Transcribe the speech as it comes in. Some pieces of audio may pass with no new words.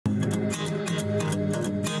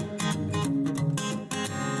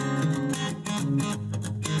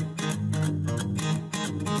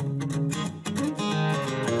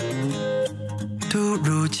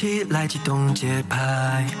起来激动节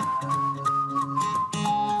拍，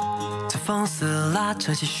在放肆拉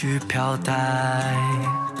扯继续飘带，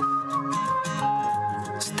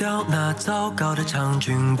撕掉那糟糕的场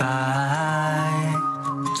均白，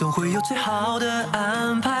总会有最好的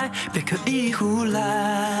安排，别刻意胡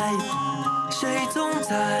来。谁总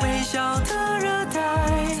在微笑的热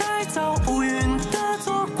带，在造乌云的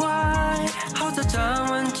作怪，好在站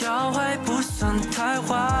稳脚踝不算太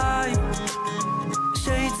坏。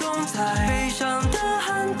谁总在悲伤的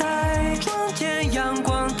寒带，撞见阳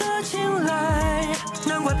光的青睐，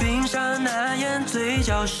难怪冰山难掩嘴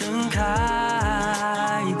角盛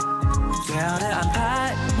开。最好的安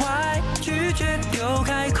排 ，Why 拒绝丢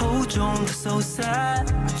开口中的 so sad？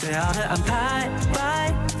 最好的安排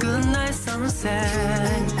 ，Bye，Good night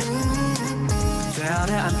sunset。最好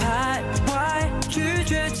的安排 ，Why 拒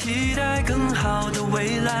绝期待更好的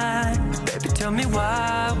未来 ？Baby tell me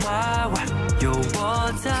why， 有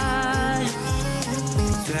我在。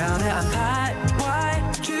最好的安排 ，Why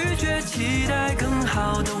拒绝期待更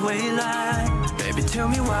好的未来 ？Baby tell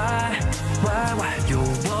me why， 有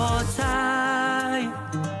我在。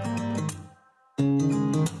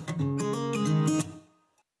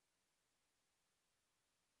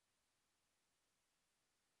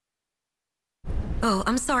Oh,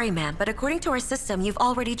 I'm sorry, ma'am, but according to our system, you've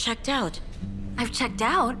already checked out. I've checked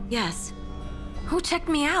out? Yes. Who checked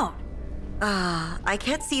me out? I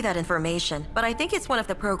can't see that information, but I think it's one of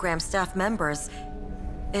the program staff members.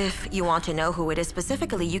 If you want to know who it is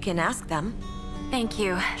specifically, you can ask them. Thank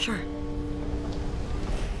you. Sure.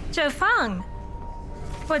 Zhou Fang!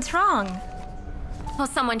 What's wrong? Well,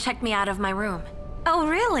 someone checked me out of my room. Oh,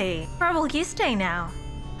 really? Where will you stay now?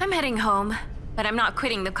 I'm heading home, but I'm not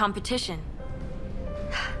quitting the competition.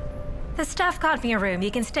 The staff got me a room. You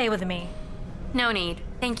can stay with me. No need.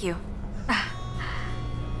 Thank you.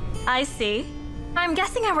 I see. I'm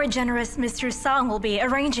guessing our generous Mr. Song will be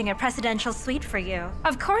arranging a presidential suite for you.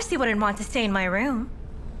 Of course you wouldn't want to stay in my room.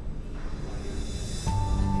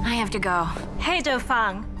 I have to go. Hey, Zhou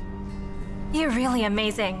Fang. You're really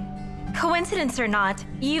amazing. Coincidence or not,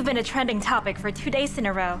 you've been a trending topic for 2 days in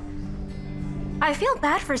a row. I feel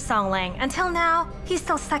bad for Song Lang. Until now, he's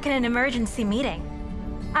still stuck in an emergency meeting.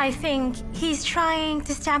 I think he's trying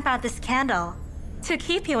to stamp out the scandal to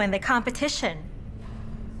keep you in the competition.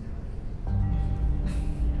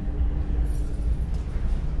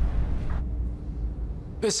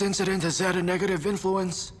 This incident has had a negative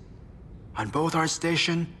influence on both our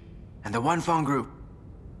station and the Fang group.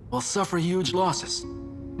 Will suffer huge losses.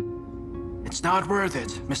 It's not worth it,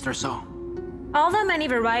 Mr. Song. Although many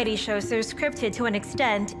variety shows are scripted to an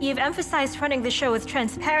extent, you've emphasized running the show with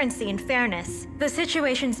transparency and fairness. The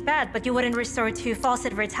situation's bad, but you wouldn't resort to false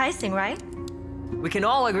advertising, right? We can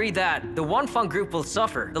all agree that the Fang group will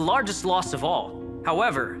suffer the largest loss of all.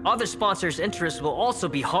 However, other sponsors' interests will also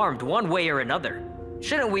be harmed one way or another.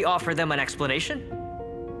 Shouldn't we offer them an explanation?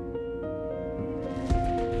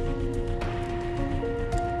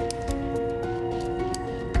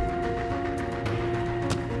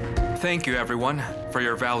 Thank you, everyone, for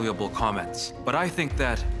your valuable comments. But I think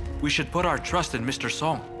that we should put our trust in Mr.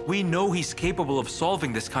 Song. We know he's capable of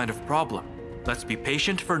solving this kind of problem. Let's be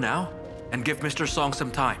patient for now and give Mr. Song some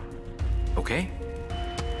time. Okay?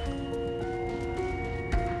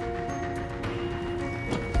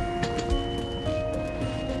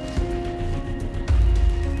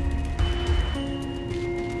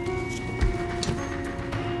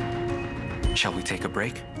 Shall we take a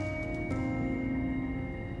break?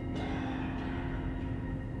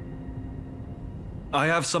 I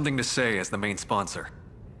have something to say as the main sponsor.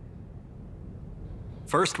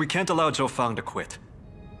 First, we can't allow Zhou Fang to quit.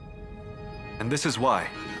 And this is why.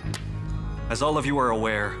 As all of you are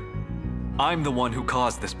aware, I'm the one who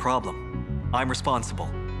caused this problem. I'm responsible.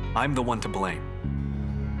 I'm the one to blame.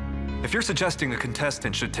 If you're suggesting a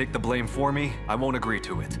contestant should take the blame for me, I won't agree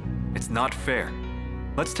to it. It's not fair.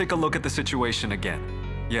 Let's take a look at the situation again.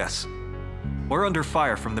 Yes, we're under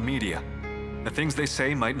fire from the media. The things they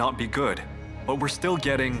say might not be good, but we're still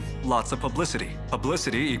getting lots of publicity.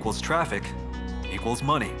 Publicity equals traffic, equals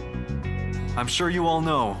money. I'm sure you all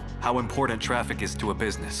know how important traffic is to a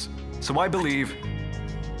business. So I believe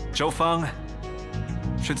Zhou Fang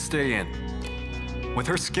should stay in. With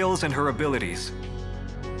her skills and her abilities,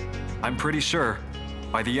 I'm pretty sure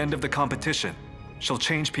by the end of the competition, she'll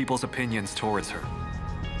change people's opinions towards her.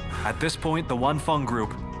 At this point, the Fang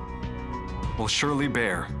group will surely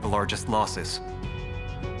bear the largest losses.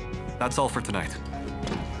 That's all for tonight.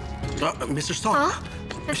 Mr. Song. Huh?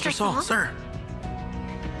 Mr. Song, sir.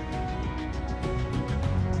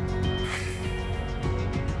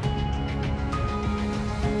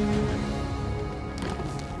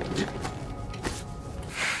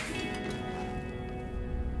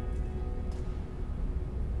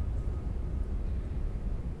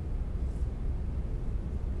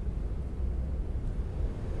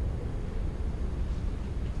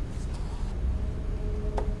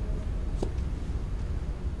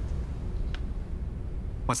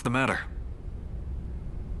 What's the matter?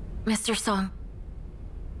 Mr. Song,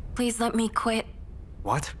 please let me quit.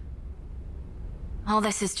 What? All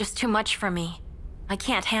this is just too much for me. I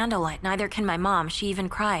can't handle it, neither can my mom. She even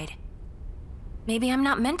cried. Maybe I'm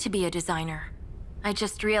not meant to be a designer. I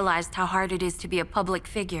just realized how hard it is to be a public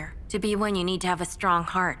figure, to be one you need to have a strong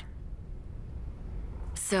heart.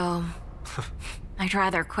 So, I'd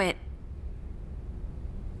rather quit.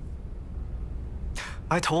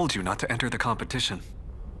 I told you not to enter the competition.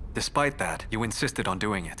 Despite that, you insisted on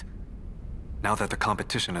doing it. Now that the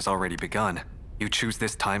competition has already begun, you choose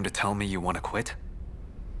this time to tell me you want to quit?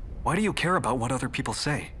 Why do you care about what other people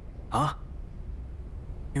say, huh?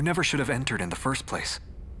 You never should have entered in the first place.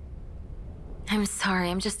 I'm sorry,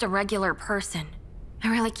 I'm just a regular person.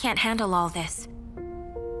 I really can't handle all this.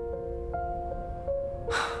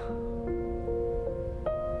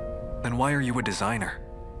 Then why are you a designer?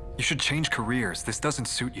 You should change careers. This doesn't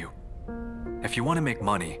suit you. If you want to make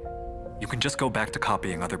money, you can just go back to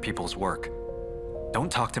copying other people's work.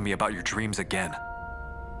 Don't talk to me about your dreams again.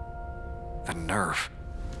 The nerve.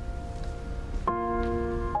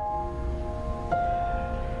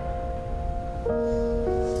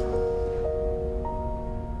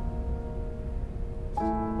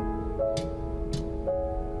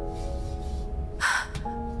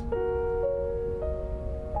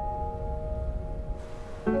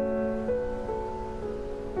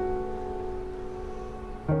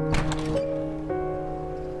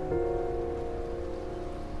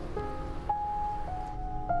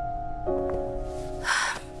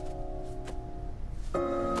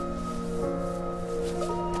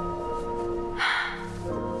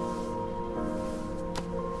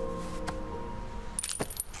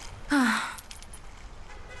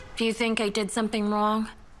 Do you think I did something wrong?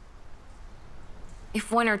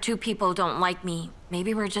 If one or two people don't like me,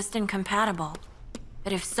 maybe we're just incompatible.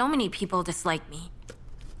 But if so many people dislike me,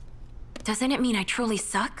 doesn't it mean I truly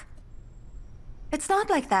suck? It's not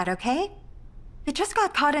like that, okay? You just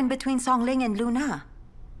got caught in between Songling and Luna.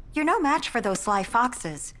 You're no match for those sly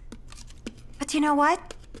foxes. But you know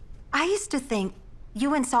what? I used to think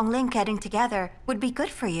you and Songling getting together would be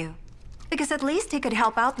good for you. Because at least he could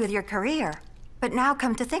help out with your career. But now,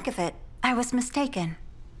 come to think of it, I was mistaken.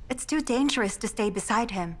 It's too dangerous to stay beside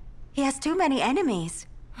him. He has too many enemies.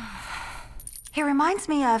 He reminds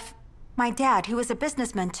me of my dad, who was a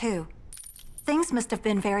businessman too. Things must have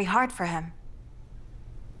been very hard for him.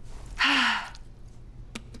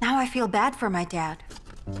 Now I feel bad for my dad.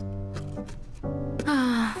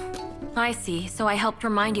 I see, so I helped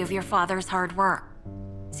remind you of your father's hard work.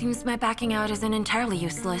 Seems my backing out isn't entirely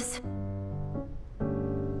useless.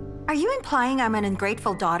 Are you implying I'm an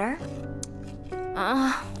ungrateful daughter?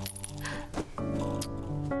 I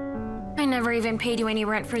never even paid you any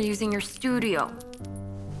rent for using your studio.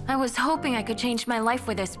 I was hoping I could change my life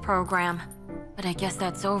with this program, but I guess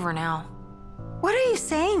that's over now. What are you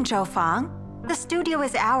saying, Zhou Fang? The studio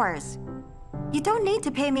is ours. You don't need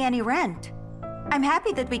to pay me any rent. I'm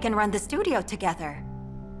happy that we can run the studio together.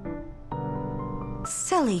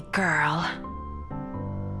 Silly girl.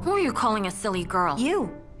 Who are you calling a silly girl? You,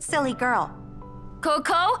 silly girl.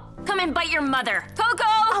 Coco? Come and bite your mother. Coco!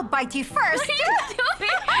 I'll bite you first. What are you doing?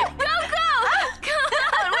 Coco! Come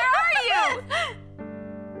on, where are you?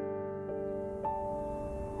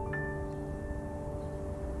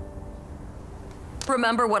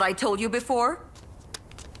 Remember what I told you before?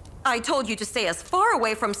 I told you to stay as far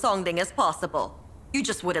away from Songding as possible. You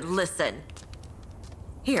just wouldn't listen.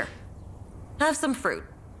 Here, have some fruit.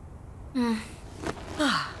 Now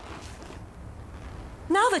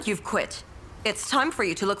that you've quit, it's time for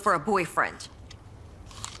you to look for a boyfriend.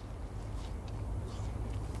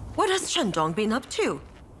 What has Shandong been up to?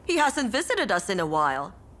 He hasn't visited us in a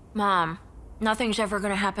while. Mom, nothing's ever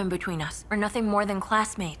gonna happen between us. We're nothing more than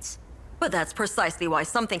classmates. But that's precisely why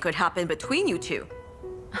something could happen between you two.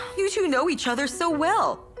 You two know each other so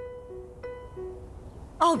well.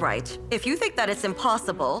 All right, if you think that it's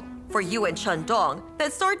impossible for you and Shandong,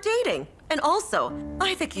 then start dating. And also,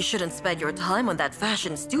 I think you shouldn't spend your time on that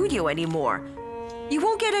fashion studio anymore. You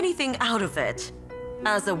won't get anything out of it.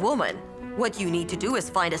 As a woman, what you need to do is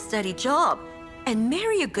find a steady job and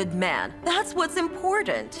marry a good man. That's what's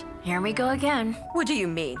important. Here we go again. What do you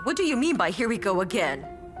mean? What do you mean by here we go again?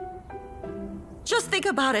 Just think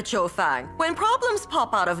about it, Zhou Fang. When problems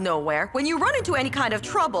pop out of nowhere, when you run into any kind of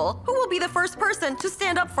trouble, who will be the first person to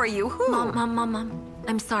stand up for you? Who? Mom.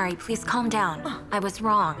 I'm sorry, please calm down. I was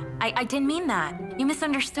wrong. I didn't mean that. You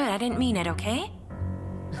misunderstood. I didn't mean it, okay?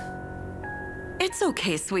 It's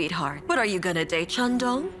okay, sweetheart. But are you gonna date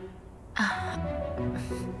Shandong?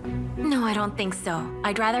 No, I don't think so.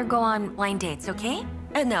 I'd rather go on blind dates, okay?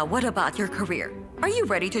 And now what about your career? Are you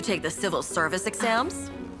ready to take the civil service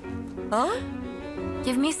exams? Huh?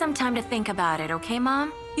 Give me some time to think about it, okay,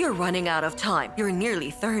 Mom? You're running out of time. You're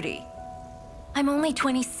nearly 30. I'm only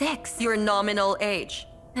 26. Your nominal age.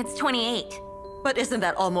 That's 28. But isn't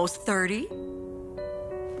that almost 30?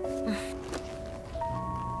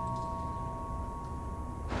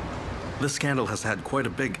 This scandal has had quite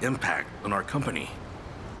a big impact on our company.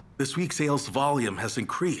 This week's sales volume has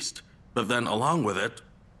increased, but then along with it,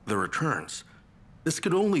 the returns. This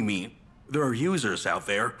could only mean there are users out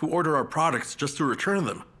there who order our products just to return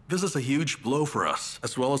them. This is a huge blow for us,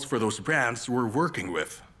 as well as for those brands we're working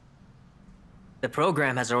with. The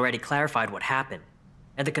program has already clarified what happened,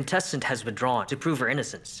 and the contestant has withdrawn to prove her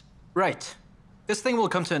innocence. Right. This thing will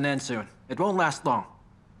come to an end soon. It won't last long.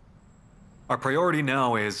 Our priority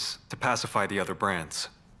now is to pacify the other brands.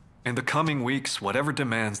 In the coming weeks, whatever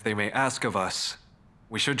demands they may ask of us,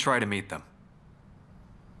 we should try to meet them.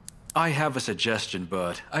 I have a suggestion,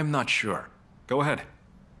 but I'm not sure. Go ahead.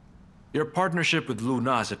 Your partnership with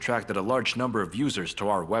Luna has attracted a large number of users to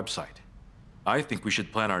our website. I think we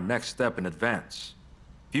should plan our next step in advance.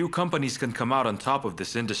 Few companies can come out on top of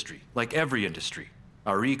this industry, like every industry.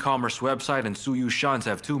 Our e-commerce website and Suyu Shan's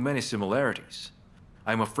have too many similarities.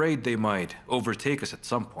 I'm afraid they might overtake us at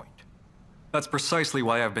some point. That's precisely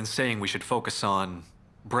why I've been saying we should focus on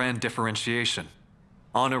brand differentiation,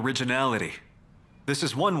 on originality. This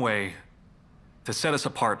is one way to set us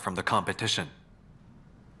apart from the competition.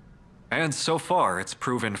 And so far, it's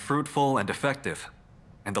proven fruitful and effective.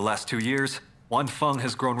 In the last 2 years, Fang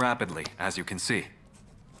has grown rapidly, as you can see.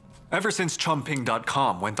 Ever since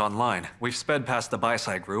Chongping.com went online, we've sped past the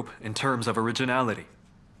buy-side group in terms of originality.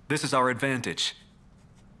 This is our advantage.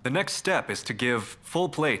 The next step is to give full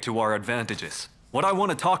play to our advantages. What I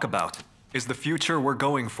want to talk about is the future we're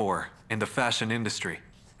going for in the fashion industry,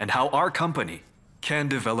 and how our company can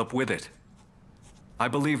develop with it. I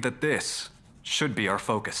believe that this should be our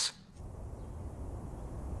focus.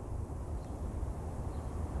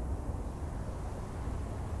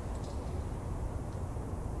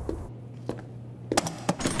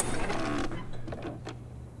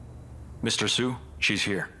 Mr. Su, she's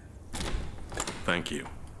here. Thank you.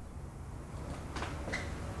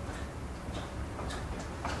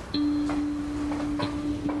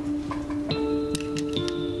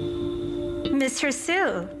 Mr.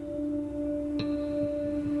 Su.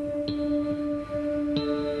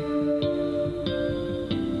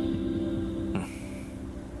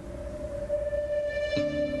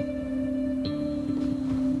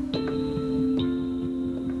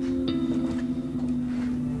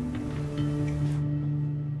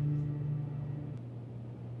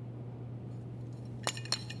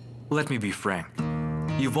 Let me be frank.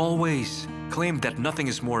 You've always claimed that nothing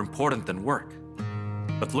is more important than work.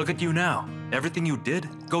 But look at you now. Everything you did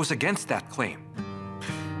goes against that claim.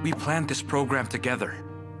 We planned this program together.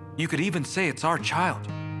 You could even say it's our child.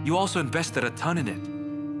 You also invested a ton in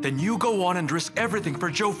it. Then you go on and risk everything for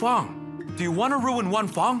Zhou Fang. Do you want to ruin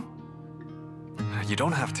Fang? You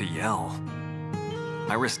don't have to yell.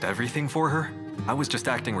 I risked everything for her. I was just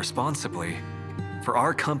acting responsibly. For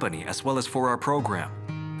our company as well as for our program.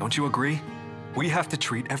 Don't you agree? We have to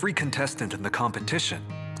treat every contestant in the competition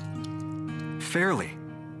fairly.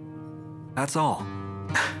 That's all.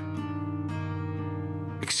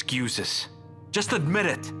 Excuses. Just admit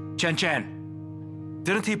it, Chen Chen.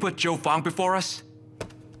 Didn't he put Zhou Fang before us?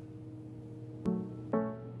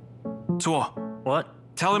 Zuo. What?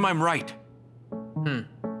 Tell him I'm right.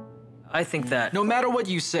 I think that... No matter what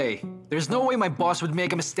you say, there's no way my boss would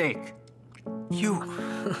make a mistake. You...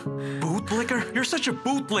 bootlicker? You're such a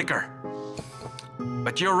bootlicker.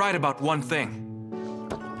 But you're right about one thing.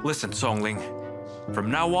 Listen, Songling. From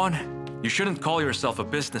now on, you shouldn't call yourself a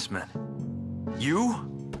businessman.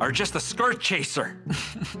 You are just a skirt chaser.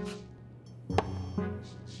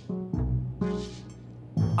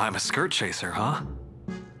 I'm a skirt chaser, huh?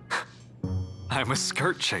 I'm a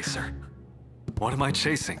skirt chaser. What am I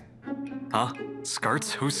chasing? Huh?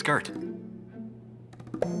 Skirts? Whose skirt?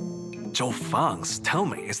 Zhou Fang's, tell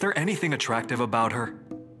me, is there anything attractive about her?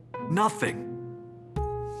 Nothing.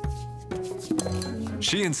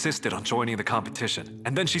 She insisted on joining the competition,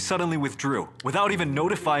 and then she suddenly withdrew, without even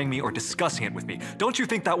notifying me or discussing it with me. Don't you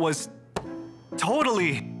think that was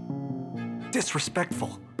totally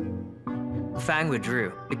disrespectful? Fang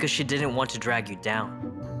withdrew because she didn't want to drag you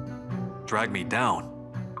down. Drag me down?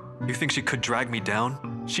 You think she could drag me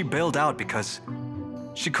down? She bailed out because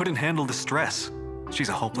she couldn't handle the stress. She's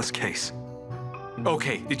a hopeless case.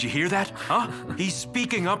 Okay, did you hear that? Huh? He's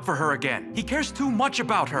speaking up for her again. He cares too much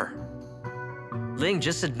about her. Ling,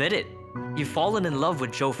 just admit it. You've fallen in love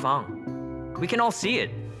with Zhou Fang. We can all see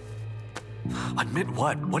it. Admit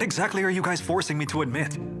what? What exactly are you guys forcing me to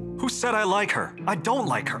admit? Who said I like her? I don't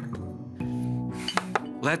like her.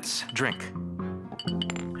 Let's drink.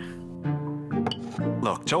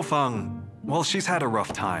 Look, Zhou Fang, well, she's had a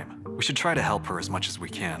rough time. We should try to help her as much as we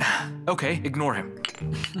can. Okay, ignore him.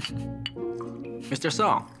 Mr.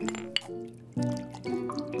 Song.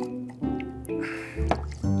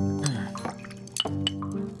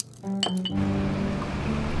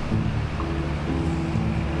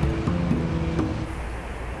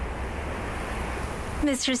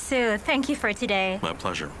 Mr. Su, thank you for today. My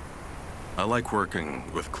pleasure. I like working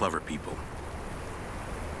with clever people.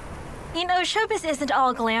 You know, showbiz isn't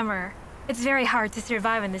all glamour. It's very hard to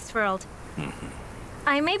survive in this world.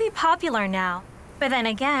 I may be popular now, but then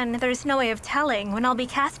again, there's no way of telling when I'll be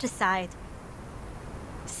cast aside.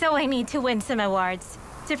 So I need to win some awards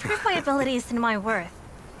to prove my abilities and my worth,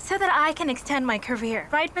 so that I can extend my career.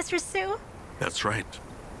 Right, Mr. Su? That's right.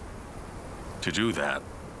 To do that,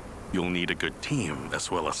 you'll need a good team as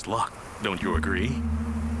well as luck. Don't you agree?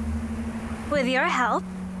 With your help,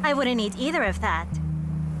 I wouldn't need either of that.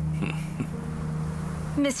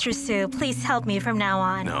 Mr. Su, please help me from now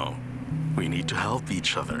on. No. We need to help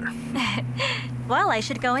each other. Well, I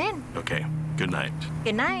should go in. Okay. Good night.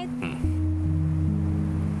 Good night.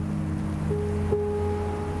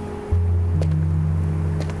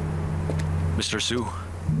 Mr. Su,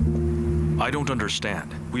 I don't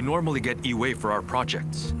understand. We normally get Yi-Wei for our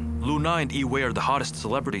projects. Luna and Yi-Wei are the hottest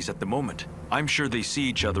celebrities at the moment. I'm sure they see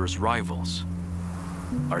each other as rivals.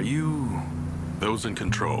 Are you... Those in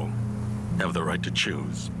control have the right to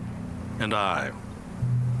choose. And I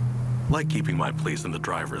like keeping my place in the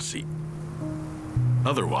driver's seat.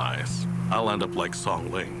 Otherwise, I'll end up like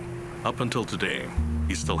Song Ling. Up until today,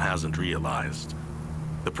 he still hasn't realized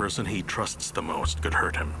the person he trusts the most could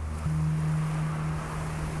hurt him.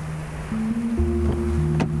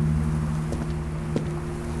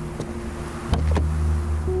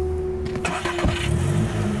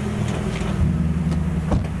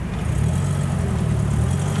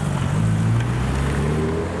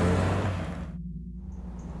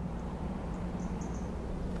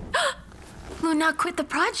 Luna quit the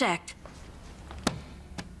project.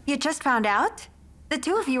 You just found out? The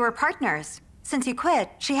two of you were partners. Since you quit,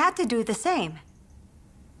 she had to do the same.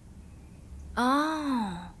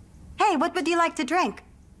 Oh. Hey, what would you like to drink?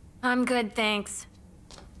 I'm good, thanks.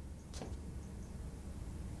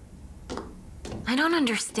 I don't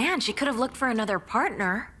understand. She could have looked for another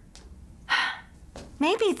partner.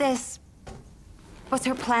 Maybe this was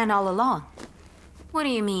her plan all along. What do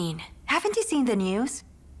you mean? Haven't you seen the news?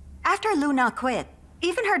 After Luna quit,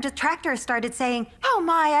 even her detractors started saying, "Oh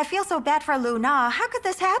my, I feel so bad for Luna. How could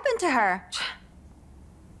this happen to her?"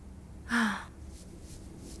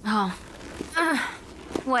 Oh.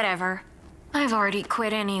 Whatever. I've already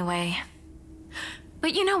quit anyway.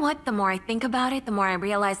 But you know what? The more I think about it, the more I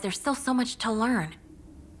realize there's still so much to learn.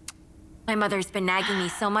 My mother's been nagging me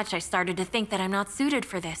so much I started to think that I'm not suited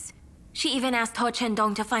for this. She even asked Ho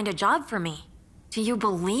Chen-dong to find a job for me. Do you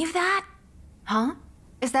believe that? Huh?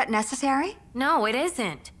 Is that necessary? No, it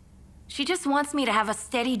isn't. She just wants me to have a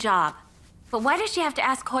steady job. But why does she have to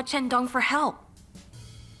ask Ho Chen-dong for help?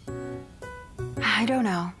 I don't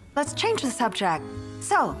know. Let's change the subject.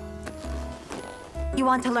 So, you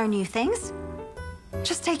want to learn new things?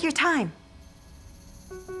 Just take your time.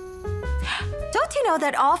 Don't you know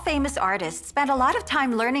that all famous artists spend a lot of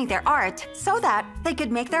time learning their art so that they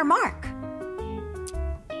could make their mark?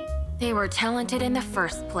 They were talented in the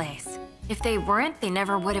first place. If they weren't, they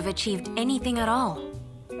never would have achieved anything at all.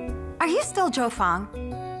 Are you still Zhou Fang?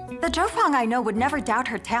 The Zhou Fang I know would never doubt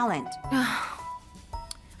her talent.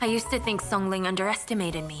 I used to think Song Ling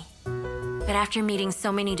underestimated me. But after meeting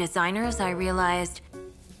so many designers, I realized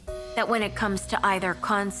that when it comes to either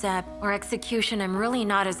concept or execution, I'm really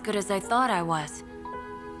not as good as I thought I was.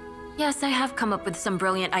 Yes, I have come up with some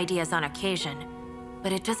brilliant ideas on occasion,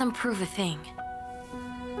 but it doesn't prove a thing.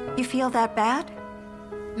 You feel that bad?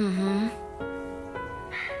 Mm-hmm.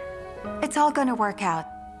 It's all gonna work out.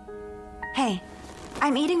 Hey,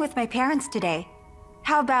 I'm eating with my parents today.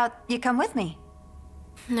 How about you come with me?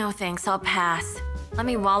 No thanks, I'll pass. Let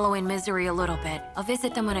me wallow in misery a little bit. I'll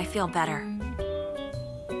visit them when I feel better.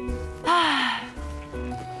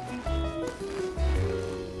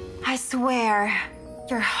 I swear,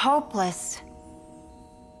 you're hopeless.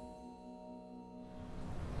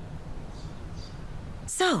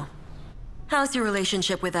 So, how's your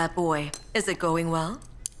relationship with that boy? Is it going well?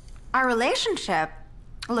 Our relationship?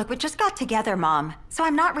 Look, we just got together, Mom, so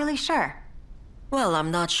I'm not really sure. Well,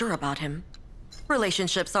 I'm not sure about him.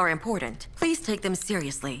 Relationships are important. Please take them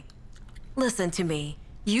seriously. Listen to me.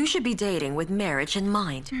 You should be dating with marriage in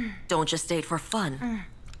mind. Don't just date for fun.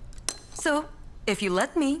 So, if you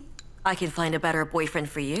let me, I can find a better boyfriend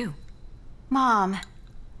for you. Mom,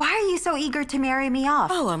 why are you so eager to marry me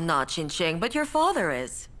off? Oh, I'm not Qingqing, but your father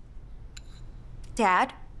is.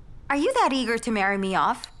 Dad, are you that eager to marry me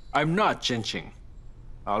off? I'm not Qingqing.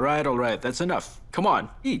 All right, that's enough. Come on,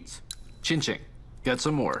 eat. Qingqing, get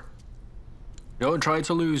some more. Don't try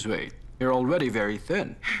to lose weight. You're already very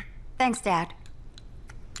thin. Thanks, Dad.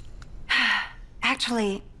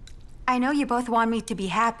 Actually, I know you both want me to be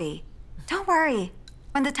happy. Don't worry.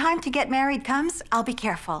 When the time to get married comes, I'll be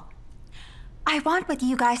careful. I want what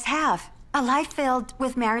you guys have, a life filled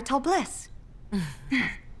with marital bliss.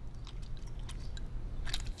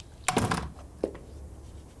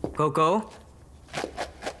 Coco?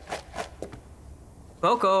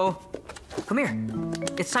 Coco! Come here.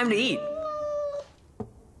 It's time to eat.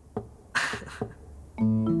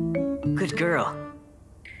 Good girl.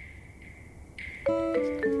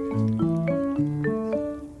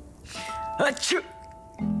 Achoo!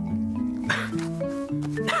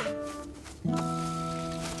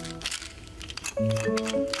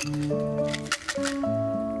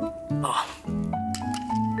 Oh.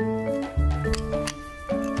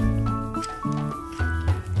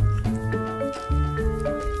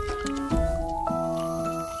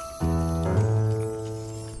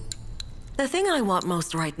 The thing I want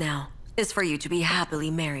most right now is for you to be happily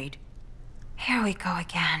married. Here we go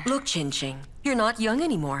again. Look, Qingqing, you're not young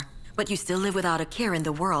anymore, but you still live without a care in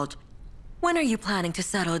the world. When are you planning to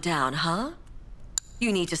settle down, huh?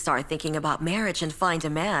 You need to start thinking about marriage and find a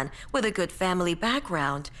man with a good family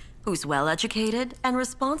background who's well-educated and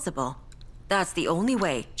responsible. That's the only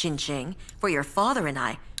way, Qingqing, for your father and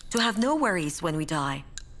I to have no worries when we die.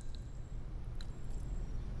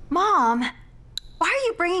 Mom, why are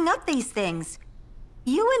you bringing up these things?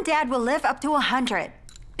 You and Dad will live up to 100,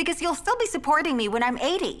 because you'll still be supporting me when I'm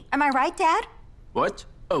 80. Am I right, Dad? What?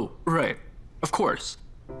 Oh, right. Of course.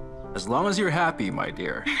 As long as you're happy, my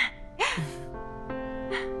dear.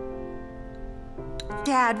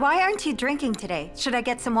 Dad, why aren't you drinking today? Should I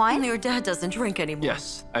get some wine? Your dad doesn't drink anymore.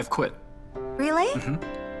 Yes, I've quit. Really?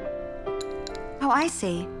 Oh, I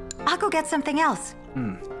see. I'll go get something else.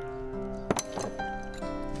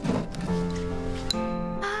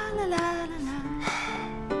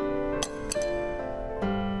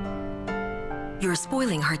 You're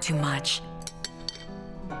spoiling her too much.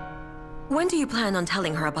 When do you plan on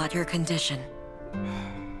telling her about your condition?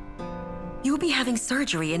 You'll be having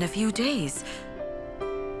surgery in a few days.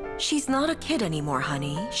 She's not a kid anymore,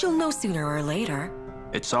 honey. She'll know sooner or later.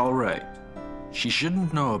 It's all right. She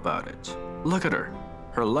shouldn't know about it. Look at her.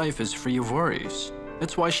 Her life is free of worries.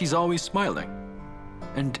 That's why she's always smiling.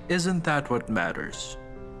 And isn't that what matters?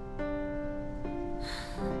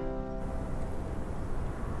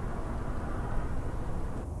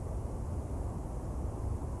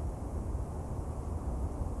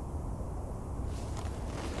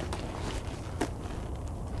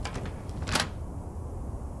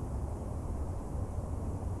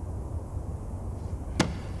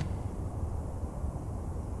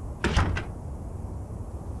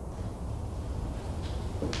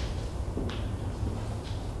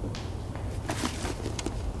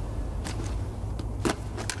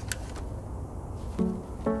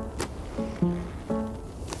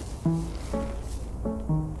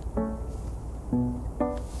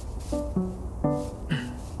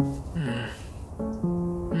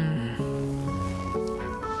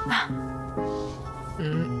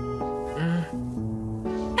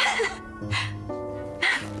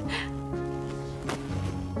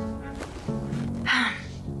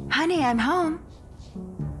 Honey, I'm home.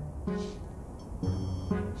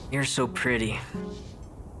 You're so pretty.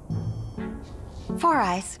 Four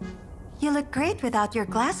Eyes, you look great without your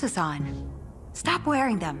glasses on. Stop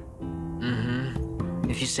wearing them.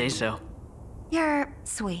 If you say so. You're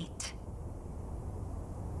sweet.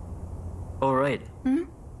 All right.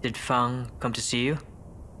 Did Fang come to see you?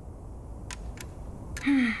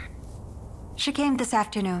 She came this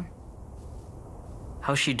afternoon.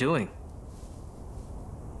 How's she doing?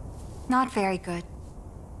 Not very good.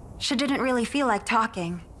 She didn't really feel like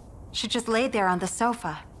talking. She just laid there on the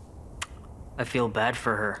sofa. I feel bad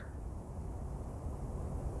for her.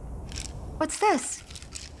 What's this?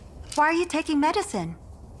 Why are you taking medicine?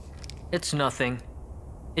 It's nothing.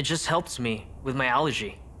 It just helps me with my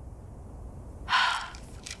allergy.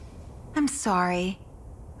 I'm sorry.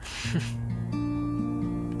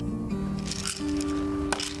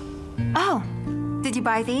 Oh, did you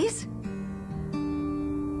buy these?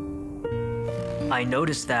 I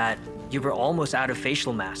noticed that you were almost out of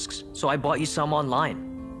facial masks, so I bought you some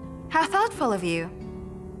online. How thoughtful of you.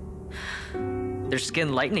 They're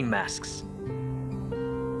skin lightning masks.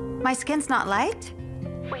 My skin's not light?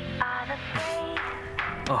 We are the brave.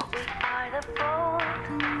 Oh. We are the bold.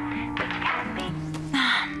 We can be.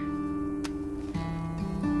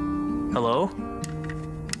 Hello?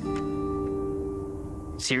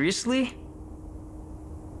 Seriously?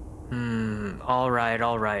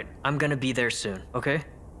 Alright. I'm gonna be there soon, okay?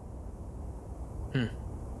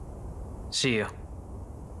 See you.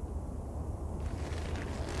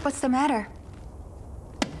 What's the matter?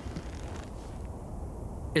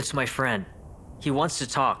 It's my friend. He wants to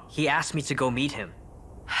talk. He asked me to go meet him.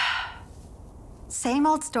 Same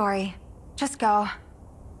old story. Just go.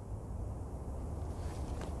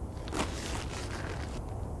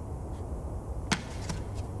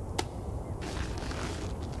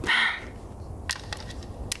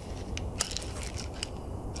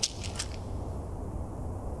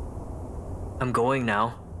 I'm going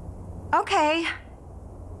now. Okay.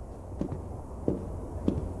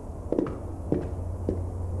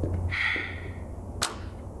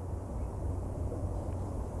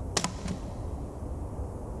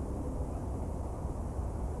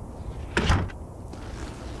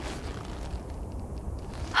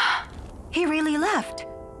 He really left.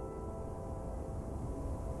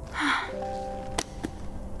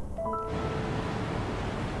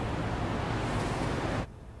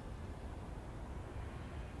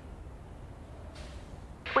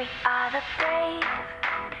 We are the brave.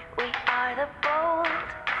 We are the bold.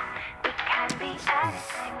 We can be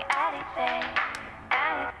anything, anything.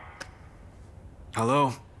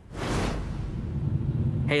 Hello?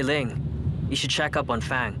 Hey Ling, you should check up on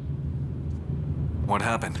Fang. What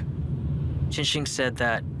happened? Xinyu said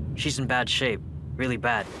that she's in bad shape. Really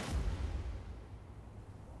bad.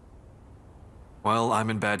 Well, I'm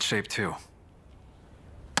in bad shape too.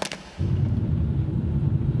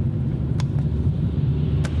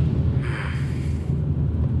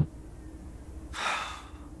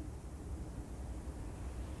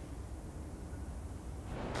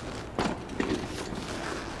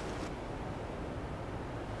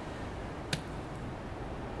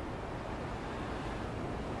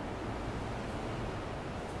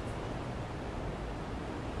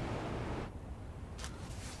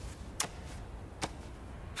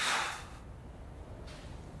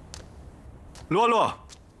 Luo!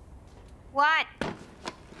 What?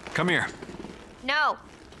 Come here. No.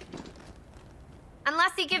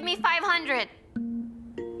 Unless you give me 500.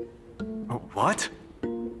 What?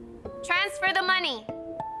 Transfer the money.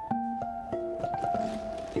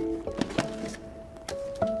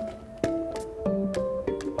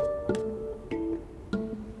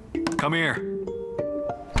 Come here.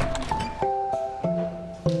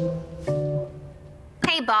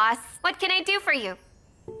 Hey, boss. What can I do for you?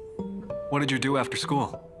 What did you do after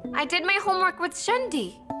school? I did my homework with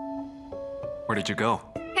Shundi. Where did you go?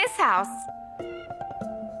 His house.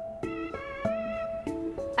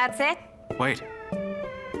 That's it? Wait.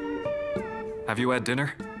 Have you had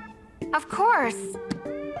dinner? Of course.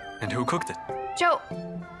 And who cooked it? Joe.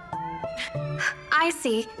 I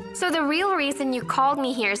see. So the real reason you called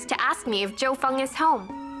me here is to ask me if Zhou Fang is home.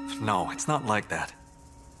 No, it's not like that.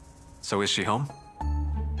 So is she home?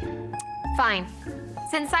 Fine.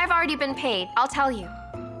 Since I've already been paid, I'll tell you.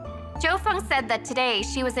 Zhou Fang said that today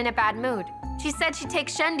she was in a bad mood. She said she'd take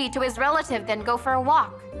Shundi to his relative, then go for a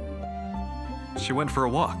walk. She went for a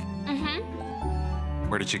walk. Mm-hmm.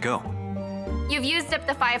 Where did she go? You've used up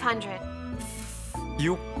the 500.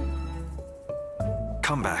 You...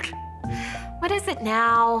 Come back. What is it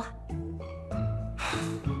now?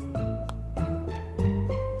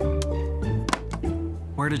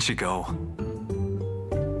 Where did she go?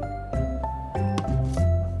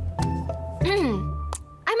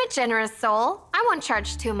 I'm a generous soul. I won't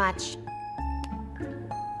charge too much.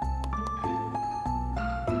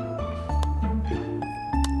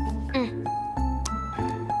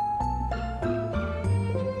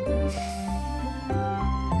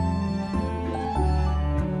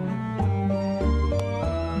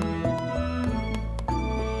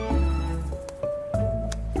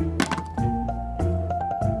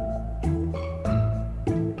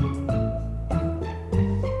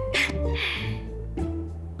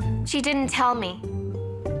 She didn't tell me.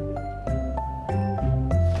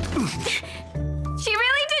 She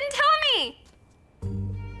really didn't tell me!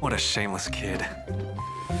 What a shameless kid.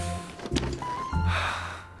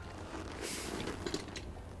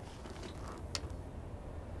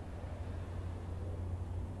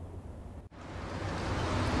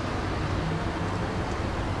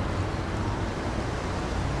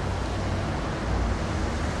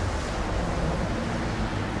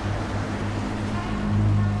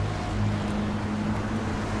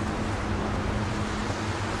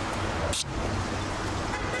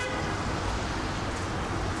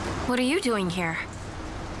 What are you doing here?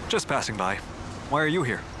 Just passing by. Why are you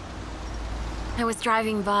here? I was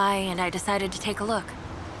driving by and I decided to take a look.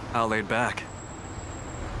 How laid back.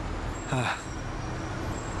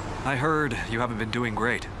 I heard you haven't been doing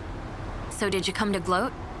great. So did you come to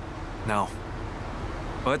gloat? No.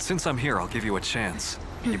 But since I'm here, I'll give you a chance.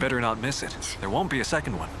 You better not miss it. There won't be a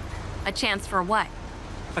second one. A chance for what?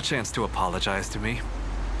 A chance to apologize to me.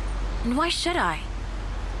 And why should I?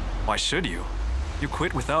 Why should you? You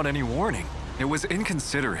quit without any warning. It was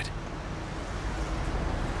inconsiderate.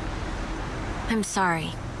 I'm sorry.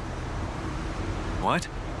 What?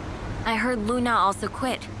 I heard Luna also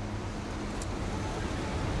quit.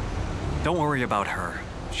 Don't worry about her.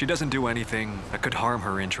 She doesn't do anything that could harm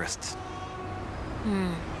her interests.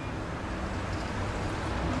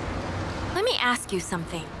 Let me ask you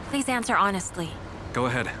something. Please answer honestly. Go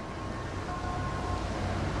ahead.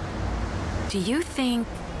 Do you think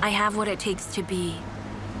I have what it takes to be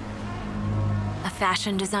a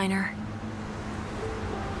fashion designer?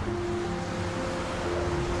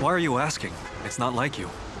 Why are you asking? It's not like you.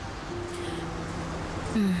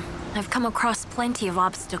 I've come across plenty of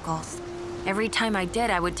obstacles. Every time I did,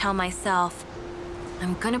 I would tell myself,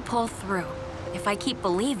 I'm gonna pull through. If I keep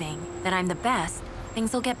believing that I'm the best,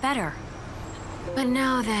 things will get better. But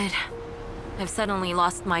now that I've suddenly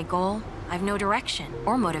lost my goal, I've no direction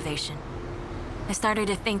or motivation. I started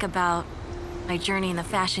to think about my journey in the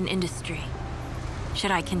fashion industry.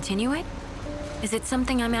 Should I continue it? Is it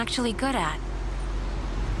something I'm actually good at?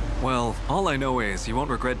 Well, all I know is you won't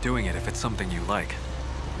regret doing it if it's something you like.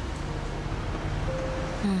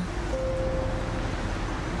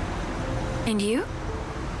 And you?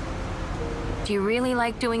 Do you really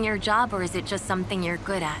like doing your job, or is it just something you're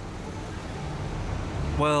good at?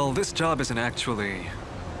 Well, this job isn't actually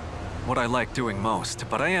what I like doing most,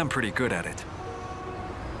 but I am pretty good at it.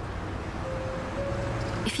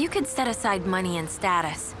 If you could set aside money and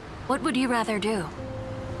status, what would you rather do?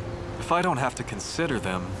 If I don't have to consider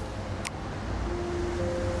them,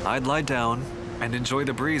 I'd lie down and enjoy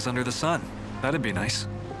the breeze under the sun. That'd be nice.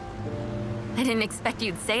 I didn't expect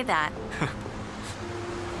you'd say that.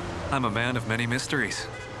 I'm a man of many mysteries.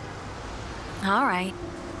 All right.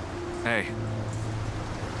 Hey,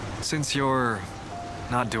 since you're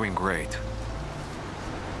not doing great,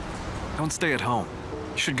 don't stay at home.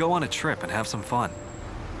 You should go on a trip and have some fun.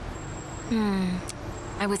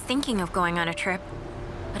 I was thinking of going on a trip,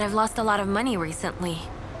 but I've lost a lot of money recently,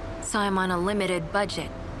 so I'm on a limited budget.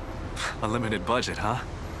 A limited budget, huh?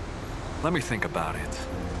 Let me think about it.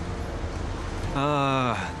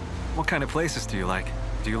 What kind of places do you like?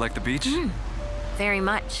 Do you like the beach? Very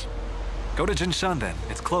much. Go to Jinshan then.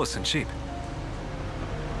 It's close and cheap.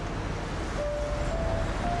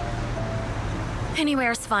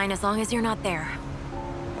 Anywhere's fine as long as you're not there.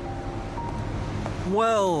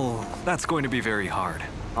 Well, that's going to be very hard.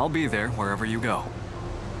 I'll be there wherever you go.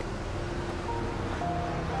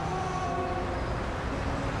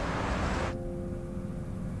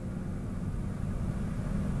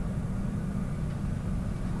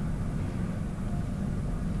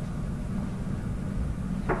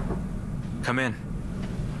 Come in.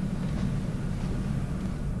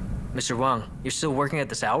 Mr. Huang, you're still working at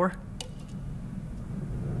this hour?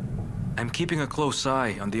 I'm keeping a close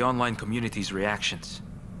eye on the online community's reactions.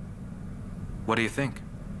 What do you think?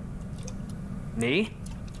 Me?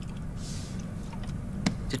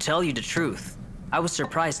 To tell you the truth, I was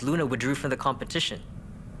surprised Luna withdrew from the competition.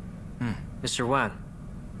 Mr. Huang,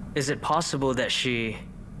 is it possible that she...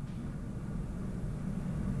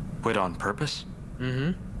 Quit on purpose?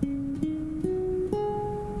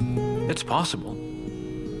 It's possible.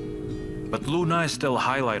 But Luna is still a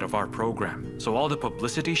highlight of our program, so all the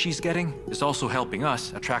publicity she's getting is also helping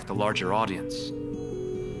us attract a larger audience.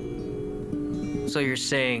 So you're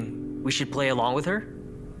saying we should play along with her?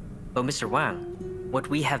 But Mr. Huang, what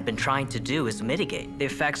we have been trying to do is mitigate the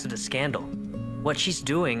effects of the scandal. What she's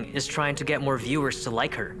doing is trying to get more viewers to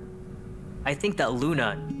like her. I think that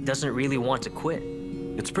Luna doesn't really want to quit.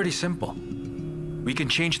 It's pretty simple. We can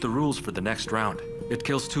change the rules for the next round. It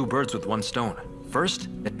kills two birds with one stone. First,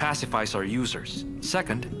 it pacifies our users.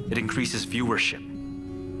 Second, it increases viewership.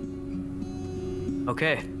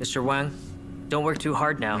 Okay, Mr. Huang, don't work too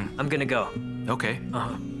hard now. I'm gonna go. Okay.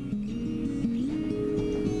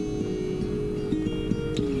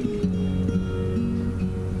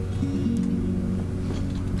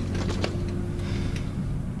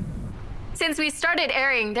 Since we started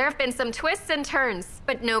airing, there have been some twists and turns,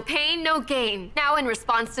 but no pain, no gain. Now, in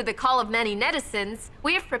response to the call of many netizens,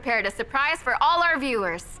 we have prepared a surprise for all our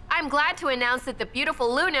viewers. I'm glad to announce that the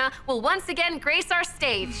beautiful Luna will once again grace our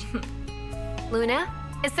stage. Luna,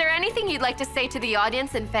 Is there anything you'd like to say to the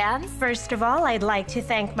audience and fans? First of all, I'd like to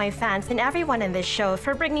thank my fans and everyone in this show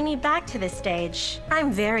for bringing me back to this stage.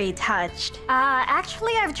 I'm very touched.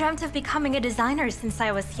 Actually, I've dreamt of becoming a designer since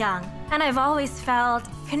I was young, and I've always felt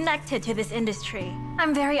connected to this industry.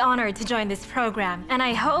 I'm very honored to join this program, and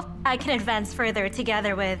I hope I can advance further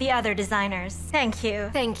together with the other designers. Thank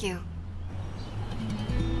you. Thank you.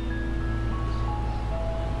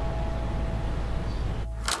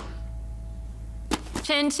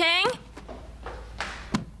 Chen Cheng?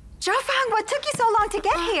 Zhou Fang, what took you so long to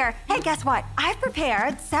get here? Hey, guess what? I've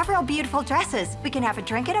prepared several beautiful dresses. We can have a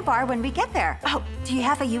drink at a bar when we get there. Oh, do you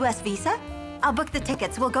have a US visa? I'll book the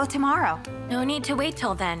tickets. We'll go tomorrow. No need to wait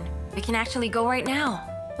till then. We can actually go right now.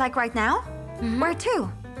 Like right now? Where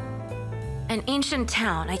to? An ancient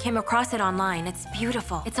town. I came across it online. It's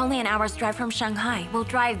beautiful. It's only an hour's drive from Shanghai. We'll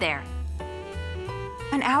drive there.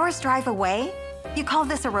 An hour's drive away? You call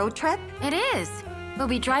this a road trip? It is. We'll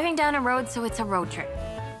be driving down a road, so it's a road trip.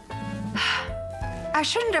 I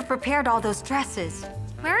shouldn't have prepared all those dresses.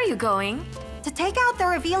 Where are you going? To take out the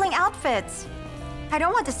revealing outfits. I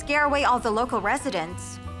don't want to scare away all the local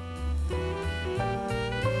residents.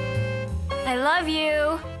 I love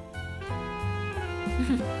you.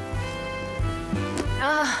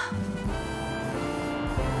 Ugh.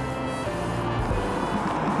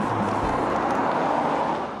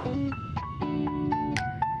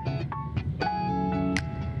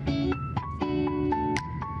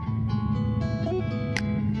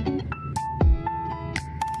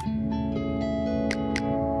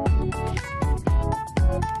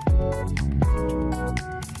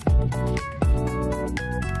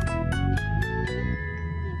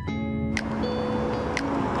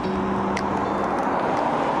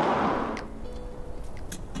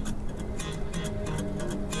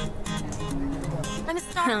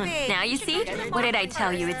 Now you see? What did I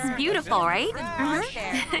tell you? It's beautiful, right?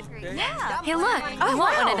 Hey, look! I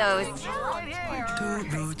want one of those. 突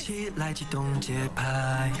如其来激动节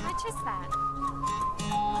拍，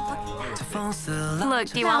这放肆浪 Look,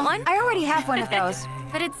 do you want one? I already have one of those.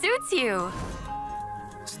 But it suits you.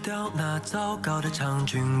 掉那糟糕的长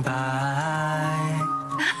裙摆，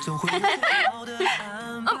总会有最好的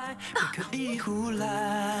安排，不可以胡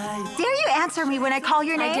来。 Dare you answer me when I call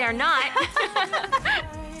your I name? dare not.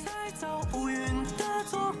 再造乌云的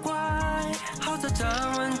作怪，好在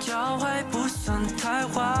站稳脚踝不算太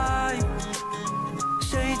坏。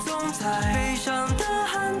谁总在悲伤的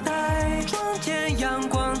寒带撞见阳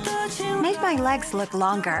光的晴 Make my legs look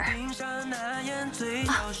longer. 冰山难掩嘴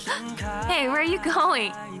角盛开。 Hey, where are you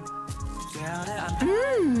going? 最好的安排。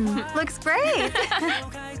 Looks great. 抛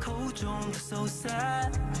开口中的so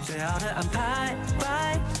sad，最好的安排。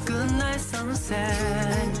Good night sunset。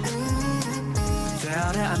最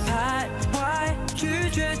好的安排。Why 拒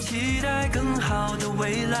绝期待更好的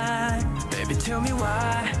未来 ？Baby tell me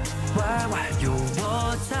why 有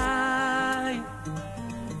我在。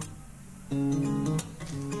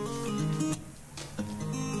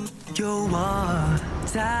有我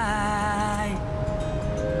在。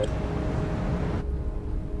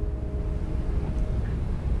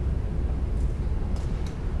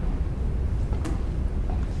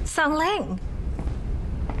 Songling,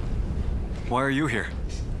 Why are you here?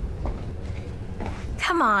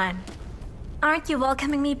 come on. Aren't you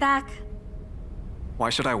welcoming me back? Why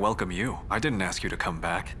should I welcome you? I didn't ask you to come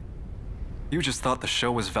back. You just thought the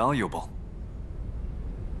show was valuable.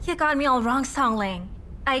 You got me all wrong, Songling.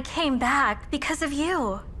 I came back because of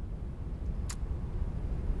you.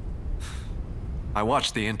 I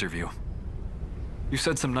watched the interview. You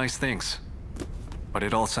said some nice things, but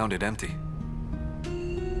it all sounded empty.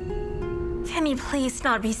 Can you please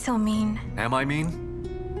not be so mean? Am I mean?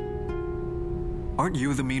 Aren't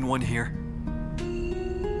you the mean one here?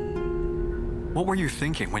 What were you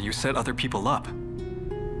thinking when you set other people up?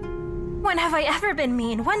 When have I ever been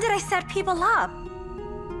mean? When did I set people up?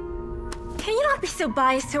 Can you not be so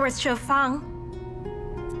biased towards Zhou Fang?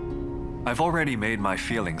 I've already made my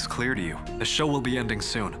feelings clear to you. The show will be ending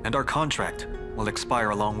soon, and our contract will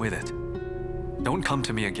expire along with it. Don't come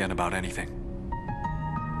to me again about anything.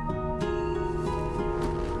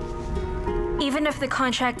 Even if the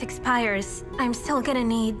contract expires, I'm still gonna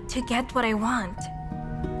need to get what I want.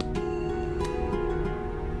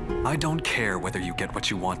 I don't care whether you get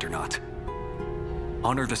what you want or not.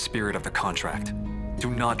 Honor the spirit of the contract.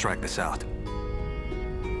 Do not drag this out.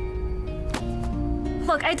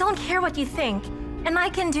 Look, I don't care what you think, and I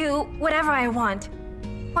can do whatever I want.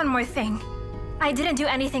 One more thing. I didn't do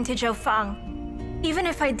anything to Zhou Fang. Even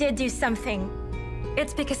if I did do something,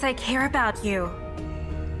 it's because I care about you.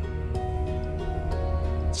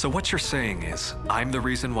 So what you're saying is, I'm the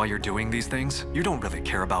reason why you're doing these things? You don't really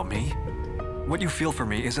care about me. What you feel for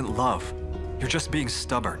me isn't love. You're just being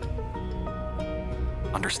stubborn.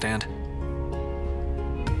 Understand?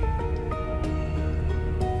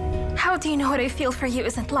 How do you know what I feel for you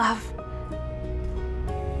isn't love?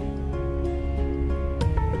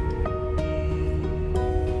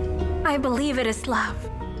 I believe it is love.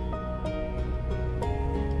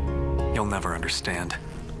 You'll never understand.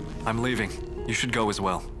 I'm leaving. You should go as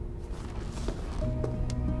well.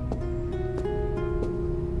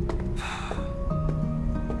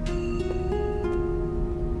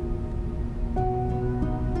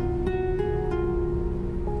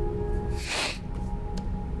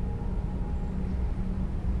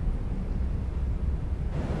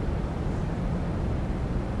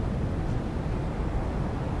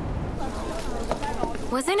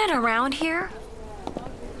 Wasn't it around here?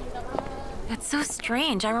 It's so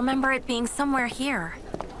strange. I remember it being somewhere here.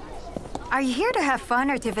 Are you here to have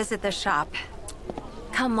fun or to visit the shop?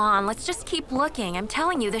 Come on, let's just keep looking. I'm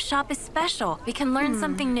telling you, the shop is special. We can learn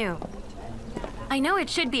something new. I know it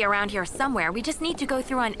should be around here somewhere. We just need to go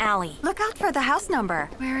through an alley. Look out for the house number.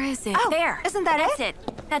 Where is it? Oh, there. isn't that That's it?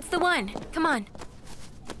 That's the one. Come on.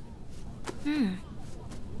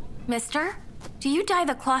 Mister, do you dye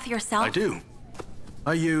the cloth yourself? I do.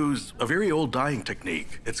 I use a very old dyeing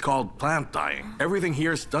technique. It's called plant dyeing. Everything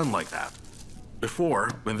here is done like that. Before,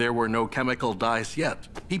 when there were no chemical dyes yet,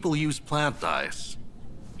 people used plant dyes.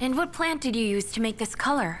 And what plant did you use to make this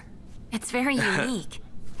color? It's very unique.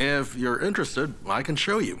 If you're interested, I can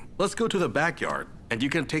show you. Let's go to the backyard, and you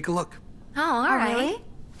can take a look. Oh, all right. Really?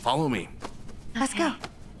 Follow me. Let's go.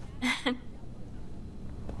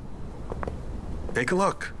 Take a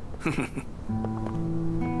look.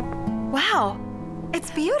 Wow, it's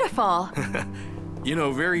beautiful. You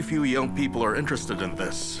know, very few young people are interested in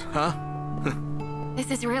this, huh? This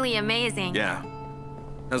is really amazing. Yeah.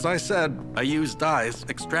 As I said, I use dyes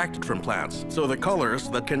extracted from plants, so the colors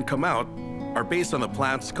that can come out are based on the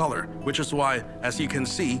plant's color, which is why, as you can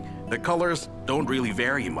see, the colors don't really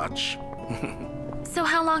vary much. So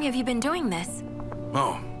how long have you been doing this?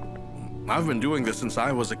 Oh, I've been doing this since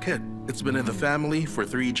I was a kid. It's been in the family for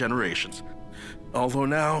 3 generations. Although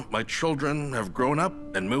now, my children have grown up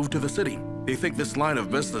and moved to the city. They think this line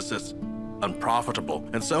of business is unprofitable,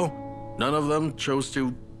 and so none of them chose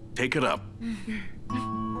to take it up.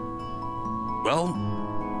 Well,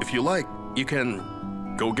 if you like, you can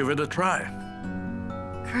go give it a try.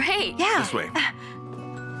 Great. Yeah. This way.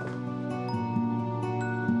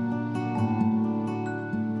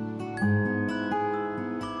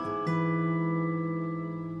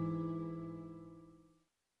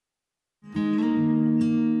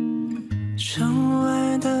窗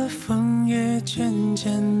外的风也渐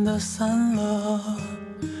渐地散了，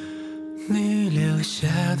你留下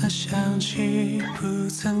的香气不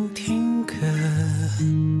曾停格。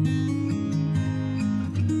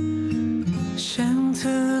箱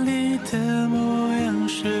子里的模样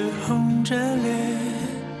是红着脸，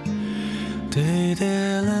堆叠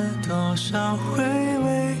了多少回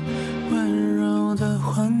味温柔的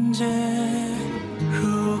环节。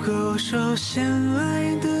如果说相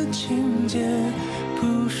爱的情节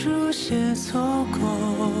不书写错过，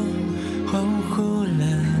恍惚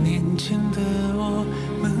了年轻的我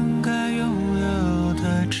们该拥有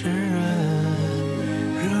的炽热。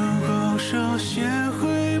如果说学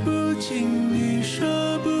会不经意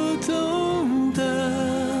说不懂的，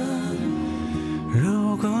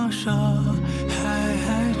如果说还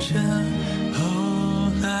爱着后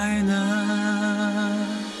来呢？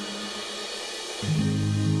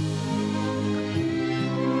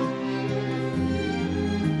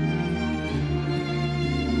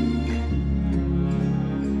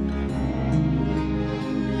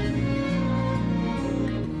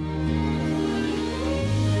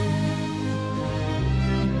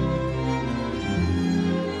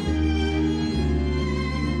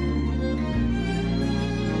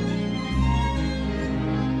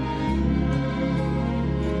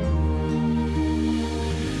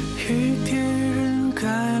雨点掩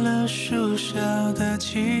盖了树梢的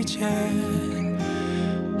季节，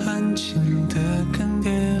安静地更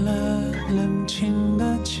迭了冷清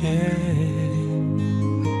的街。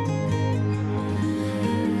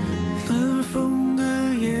暖风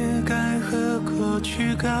的夜该和过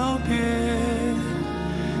去告别，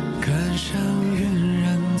感伤晕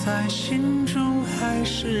染在心中，还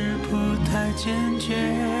是不太坚决。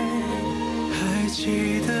还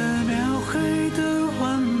记得描绘的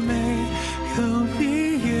完美，有你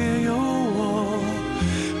也有我，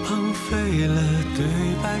荒废了对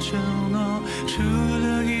白承诺，出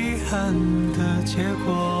了遗憾的结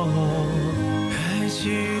果。还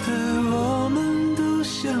记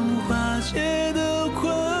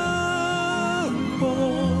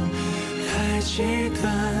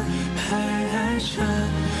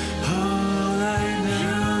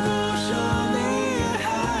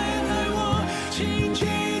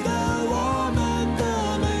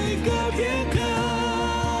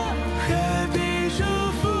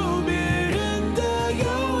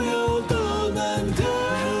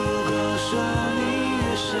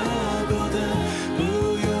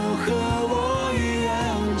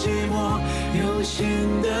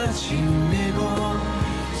心灭过，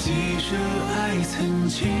记着爱曾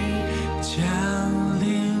经降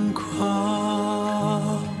临过。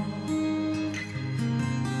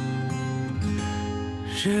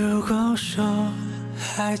如果说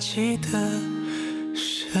还记得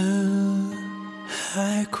深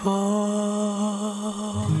爱过。